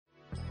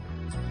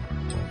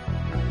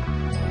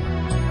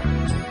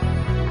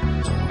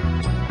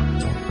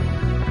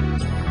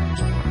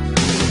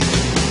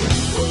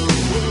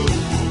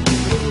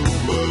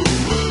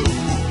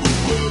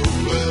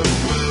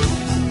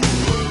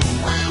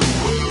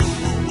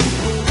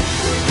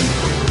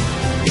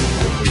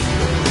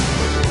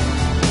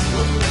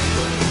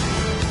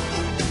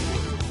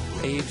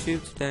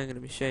I'm going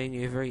to be showing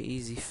you a very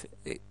easy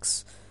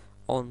fix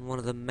on one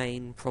of the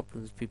main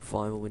problems people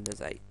find with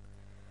Windows 8.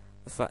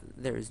 The fact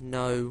that there is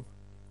no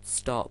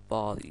start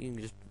bar that you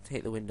can just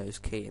hit the Windows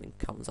key and it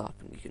comes up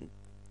and you can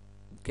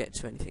get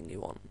to anything you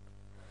want,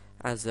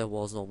 as there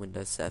was on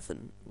Windows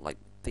 7, like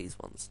these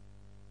ones.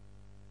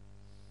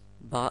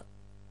 But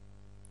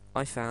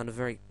I found a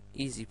very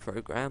easy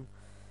program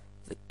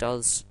that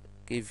does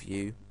give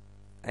you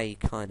a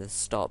kind of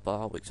start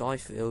bar, which I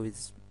feel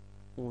is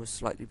almost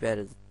slightly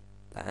better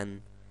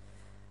than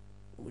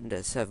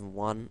Windows 7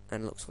 one,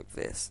 and looks like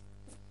this.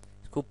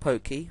 It's called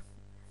Pokki,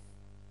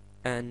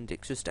 and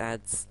it just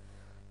adds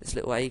this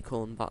little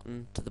acorn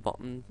button to the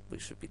bottom,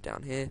 which should be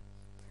down here,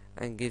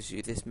 and gives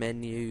you this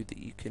menu that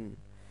you can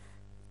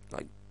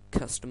like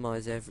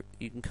customize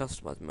you can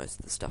customize most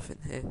of the stuff in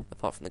here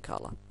apart from the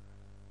color,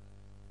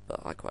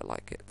 but I quite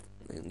like it.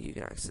 And you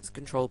can access the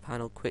control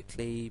panel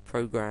quickly,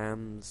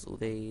 programs, all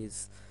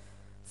these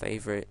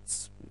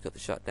favorites. You've got the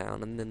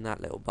shutdown, and then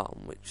that little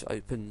button which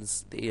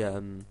opens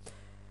the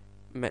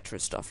Metro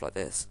stuff like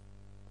this.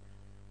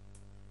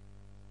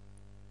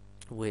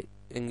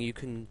 And you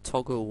can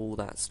toggle all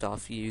that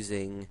stuff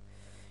using,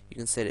 you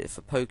can set it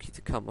for Pokki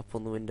to come up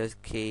on the Windows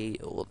key,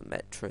 or the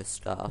Metro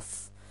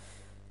stuff.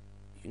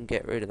 You can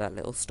get rid of that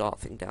little start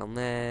thing down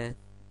there.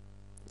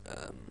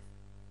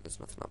 There's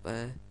nothing up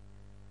there.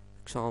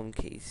 Charm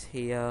keys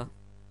here.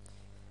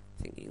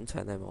 I think you can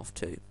turn them off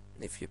too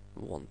if you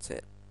want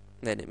it.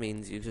 Then it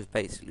means you're just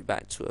basically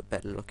back to a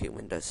better looking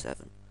Windows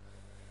 7.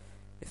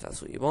 If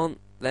that's what you want,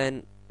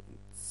 then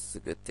it's a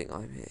good thing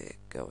I'm here.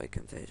 Go away,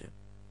 Camtasia.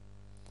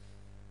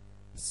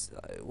 So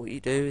what you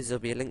do is there'll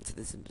be a link to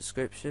this in the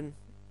description.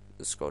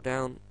 Just scroll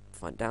down,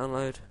 find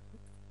download.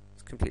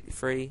 It's completely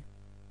free.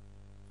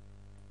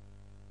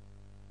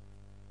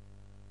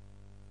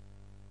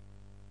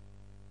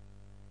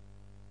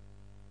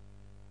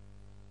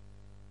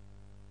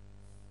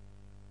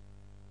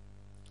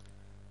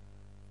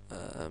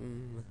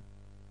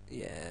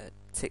 Yeah,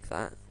 tick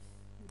that,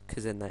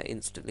 because then that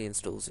instantly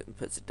installs it and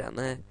puts it down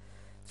there.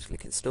 Just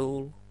click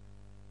install,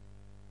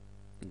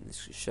 and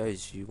this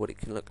shows you what it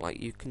can look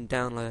like. You can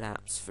download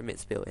apps from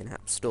its built-in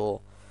app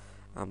store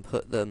and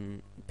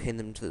pin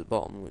them to the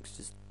bottom, which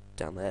is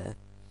down there.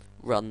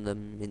 Run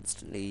them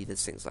instantly.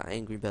 There's things like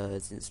Angry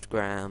Birds,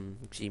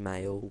 Instagram,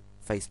 Gmail,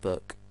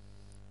 Facebook,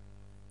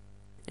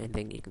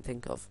 anything you can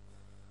think of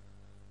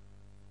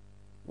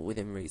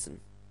within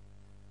reason.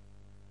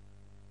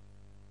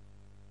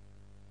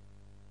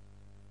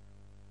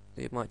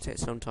 It might take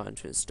some time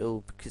to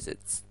install because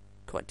it's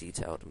quite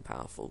detailed and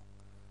powerful.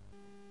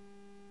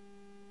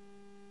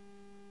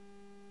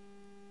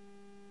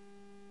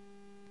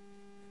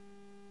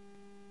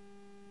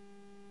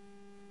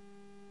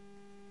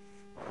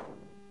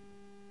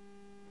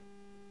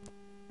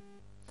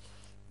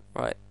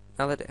 Right,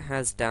 now that it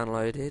has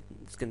downloaded,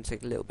 it's going to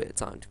take a little bit of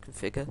time to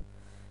configure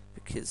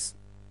because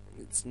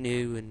it's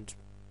new and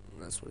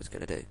that's what it's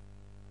going to do.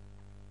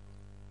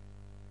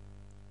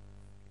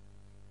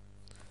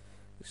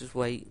 Just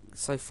wait.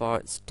 So far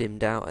it's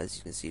dimmed out, as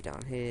you can see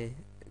down here,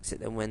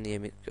 except then when the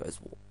image goes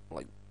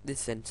like this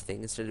center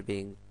thing, instead of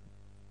being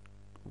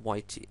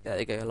white,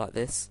 they go like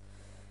this.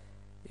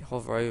 You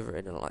hover over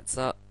it and it lights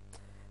up.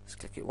 Just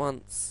click it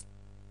once.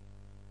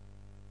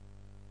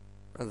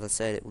 As I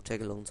said, it will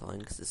take a long time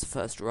because it's the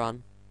first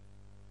run.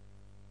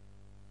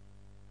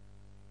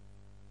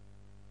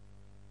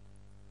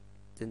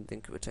 Didn't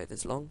think it would take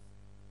this long.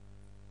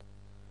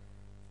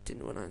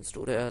 Didn't when I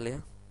installed it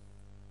earlier.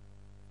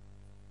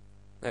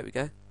 There we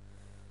go.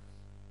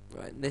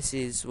 Right, and this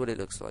is what it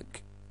looks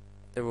like.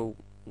 They're all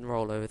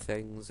rollover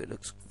things. It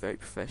looks very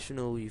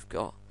professional. You've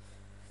got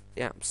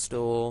the App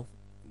Store.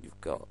 You've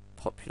got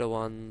popular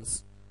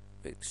ones,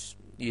 which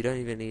you don't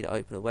even need to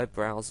open a web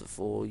browser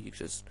for. You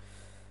just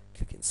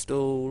click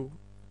install,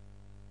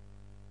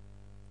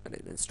 and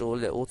it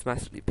installs. It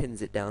automatically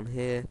pins it down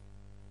here.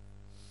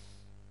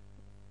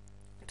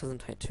 It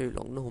doesn't take too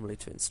long normally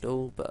to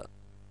install, but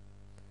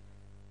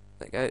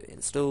there you go,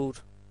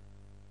 installed.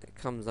 It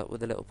comes up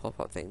with a little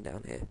pop-up thing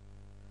down here.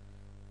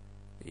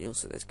 And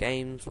also there's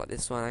games like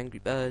this one, Angry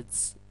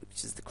Birds,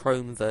 which is the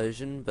Chrome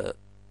version, but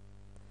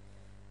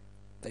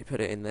they put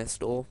it in their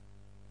store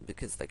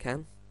because they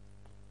can.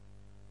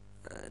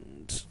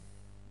 And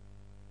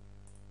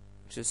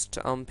just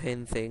to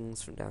unpin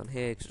things from down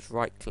here, just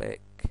right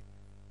click,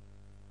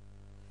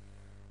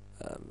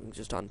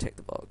 just untick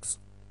the box.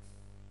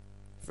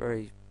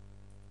 Very,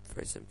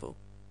 very simple.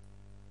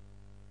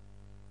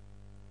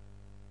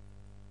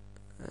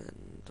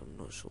 And I'm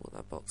not sure what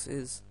that box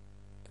is.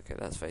 Okay,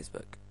 that's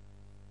Facebook.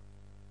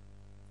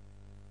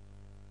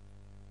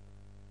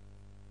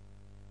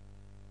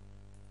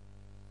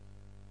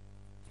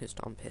 Just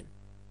unpin.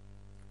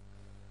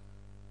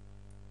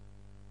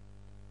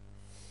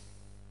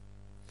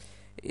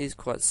 It is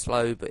quite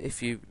slow, but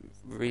if you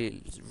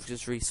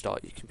just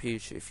restart your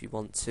computer if you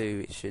want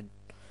to, it should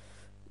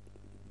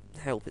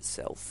help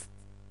itself.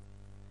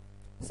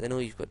 So then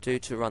all you've got to do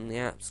to run the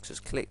apps,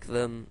 just click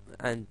them,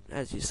 and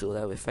as you saw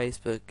there with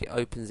Facebook, it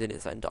opens in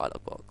its own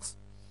dialog box.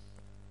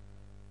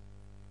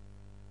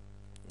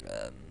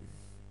 Um,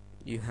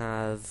 you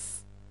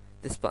have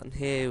this button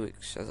here,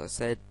 which, as I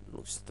said,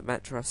 launches the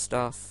Metro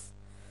stuff.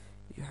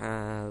 You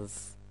have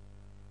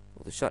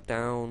all the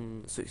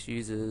shutdown, switch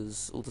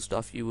users, all the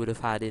stuff you would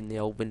have had in the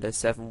old Windows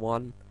 7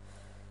 one.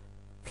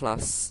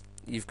 Plus,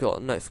 you've got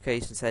a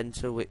notification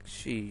center,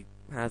 which you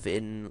have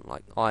in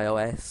like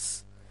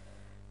iOS,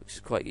 which is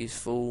quite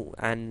useful.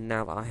 And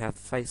now that I have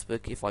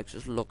Facebook, if I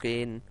just log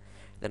in,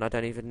 then I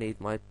don't even need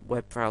my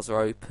web browser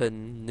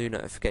open. New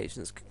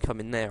notifications can come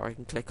in there. I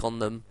can click on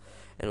them,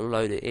 and it'll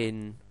load it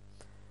in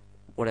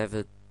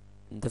whatever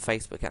the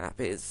Facebook app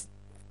is.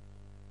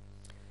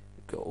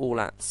 We've got all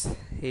apps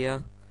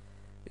here.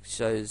 It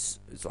shows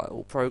it's like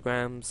all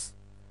programs.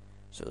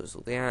 Shows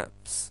all the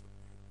apps.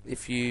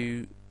 If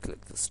you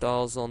click the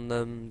stars on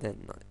them,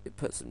 then it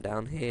puts them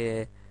down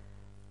here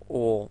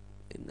or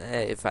in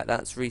there. In fact,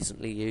 that's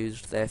recently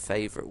used their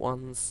favourite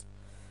ones.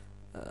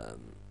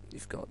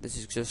 You've got, this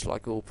is just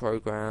like all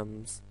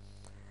programs.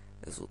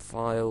 There's all the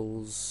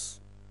files,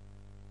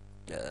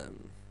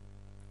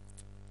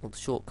 all the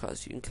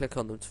shortcuts. You can click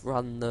on them to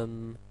run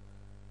them.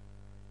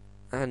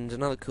 And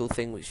another cool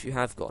thing which you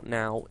have got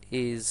now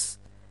is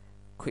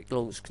quick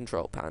launch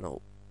control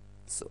panel.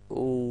 So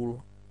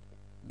all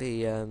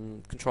the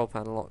control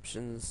panel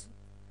options.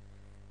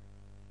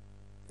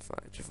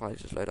 If I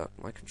just load up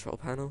my control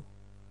panel,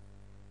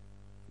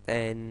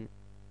 then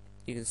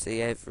you can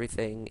see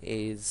everything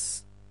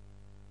is,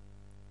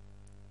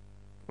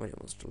 when it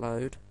wants to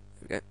load,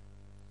 there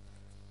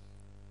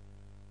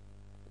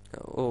we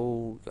go.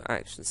 All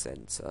action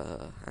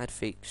center, add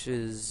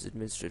features,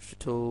 administrative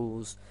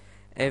tools,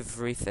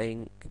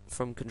 everything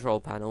from control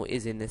panel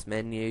is in this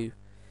menu.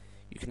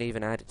 You can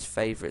even add it to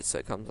favorites, so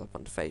it comes up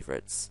under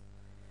favorites.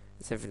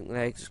 It's everything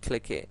there. Just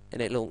click it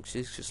and it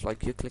launches just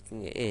like you're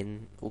clicking it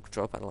in all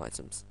control panel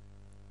items.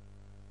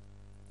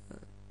 And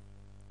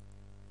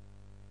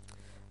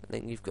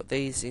then you've got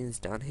these things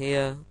down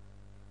here,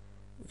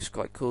 which is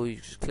quite cool. You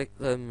just click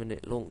them and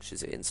it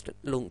launches it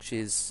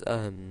launches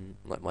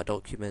like my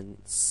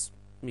documents,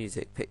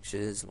 music,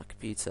 pictures, my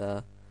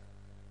computer.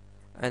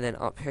 And then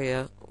up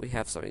here we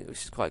have something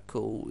which is quite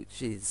cool,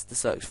 which is the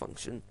search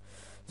function.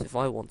 So if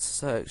I want to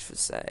search for,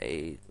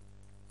 say,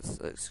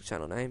 search the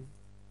channel name,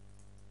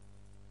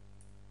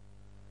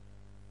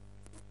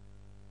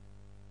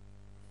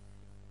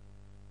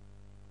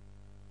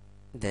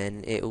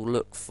 then it will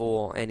look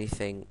for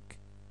anything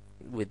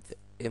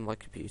in my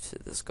computer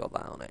that's got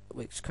that on it,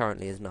 which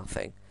currently is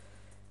nothing.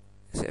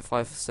 So if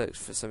I search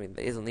for something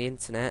that is on the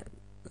internet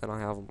and I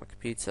have on my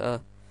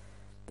computer,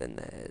 then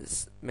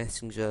there's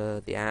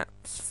Messenger, the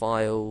apps,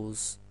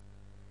 files,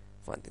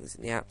 find things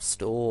in the App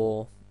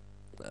Store.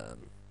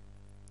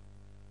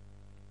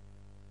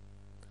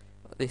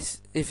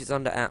 If it's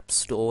under App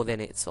Store, then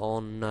it's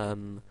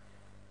on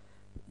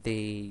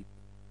the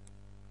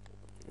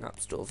App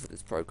Store for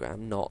this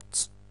program,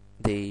 not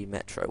the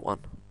Metro one.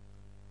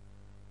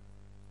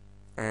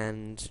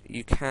 And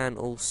you can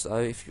also,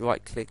 if you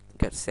right click and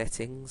go to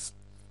settings,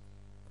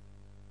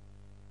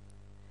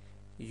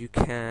 you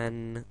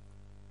can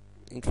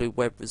include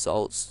web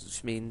results,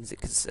 which means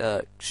it can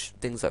search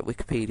things like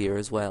Wikipedia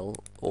as well,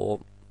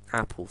 or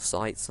Apple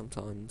sites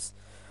sometimes,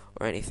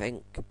 or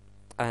anything.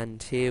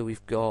 And here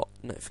we've got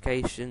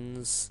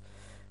notifications,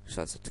 which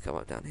has to come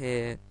up down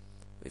here.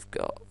 We've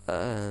got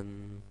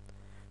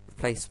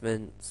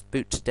replacements.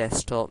 Boot to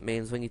desktop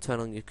means when you turn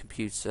on your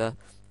computer,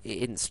 it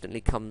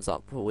instantly comes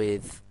up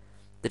with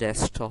the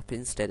desktop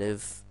instead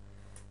of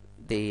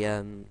the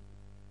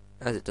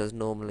as it does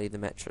normally, the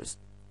Metro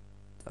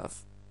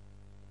stuff,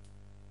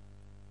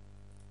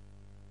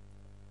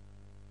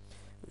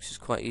 which is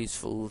quite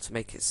useful to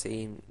make it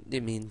seem,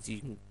 it means you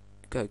can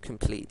go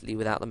completely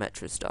without the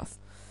Metro stuff.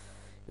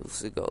 You've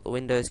also got the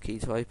Windows key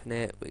to open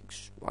it,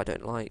 which I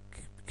don't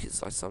like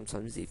because I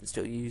sometimes even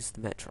still use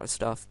the Metro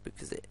stuff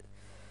because it,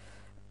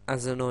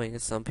 as annoying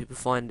as some people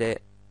find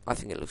it, I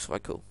think it looks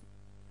quite cool.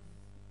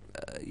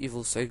 You've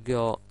also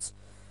got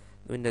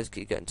the Windows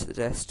key going to the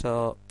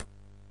desktop.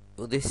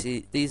 Well, these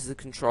are the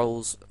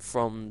controls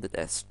from the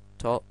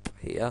desktop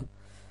here,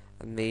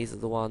 and these are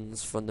the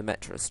ones from the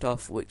Metro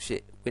stuff, which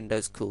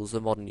Windows calls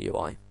the modern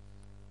UI.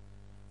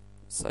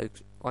 So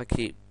I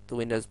keep the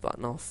Windows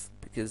button off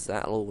because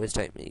that'll always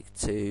take me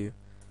to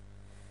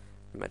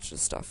the Metro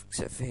stuff,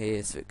 except for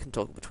here, so it can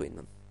toggle between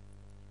them.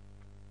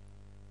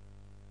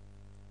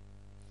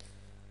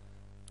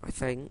 I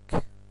think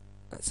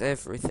that's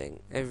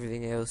everything.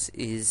 Everything else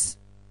is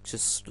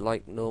just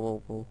like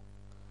normal.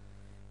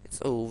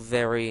 It's all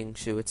very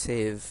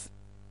intuitive.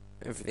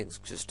 Everything's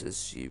just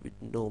as you would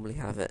normally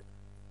have it.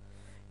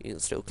 You can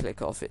still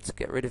click off it to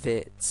get rid of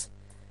it.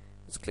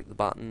 Just click the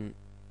button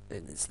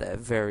and it's there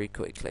very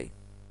quickly.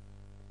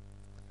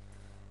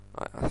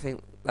 I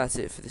think that's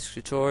it for this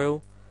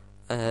tutorial.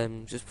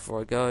 Just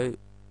before I go,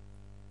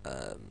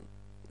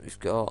 we've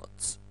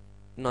got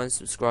 9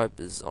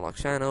 subscribers on our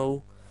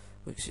channel,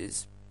 which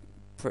is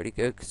pretty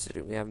good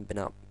considering we haven't been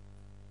up.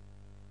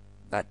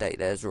 That date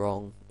there's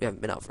wrong. We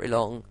haven't been up very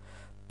long,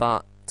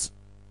 but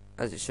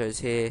as it shows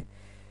here,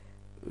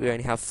 we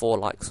only have 4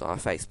 likes on our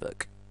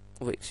Facebook,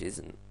 which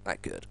isn't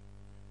that good.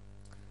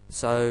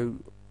 So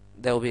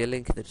there will be a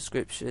link in the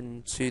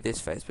description to this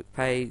Facebook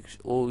page,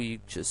 or you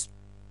just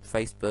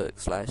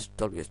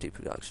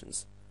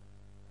Facebook/WxDProductions.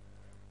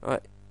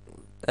 Alright,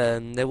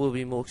 there will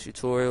be more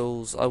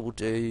tutorials I will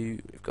do.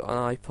 We've got an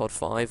iPod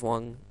 5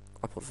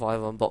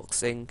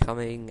 unboxing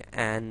coming,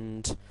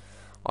 and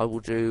I will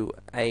do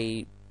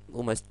a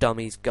almost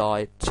dummies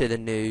guide to the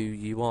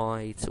new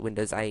UI to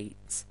Windows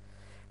 8,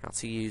 how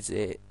to use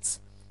it,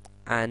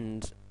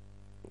 and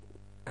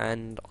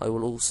I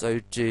will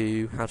also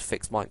do how to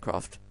fix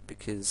Minecraft,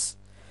 because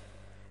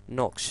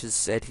Nox has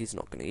said he's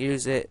not going to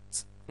use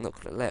it. I'm not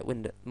going to let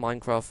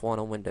Minecraft 1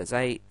 on Windows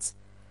 8,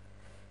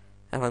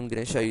 and I'm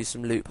going to show you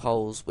some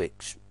loopholes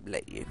which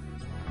let you.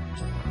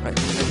 Right,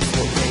 thanks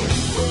for watching.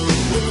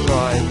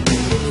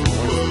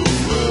 Subscribe.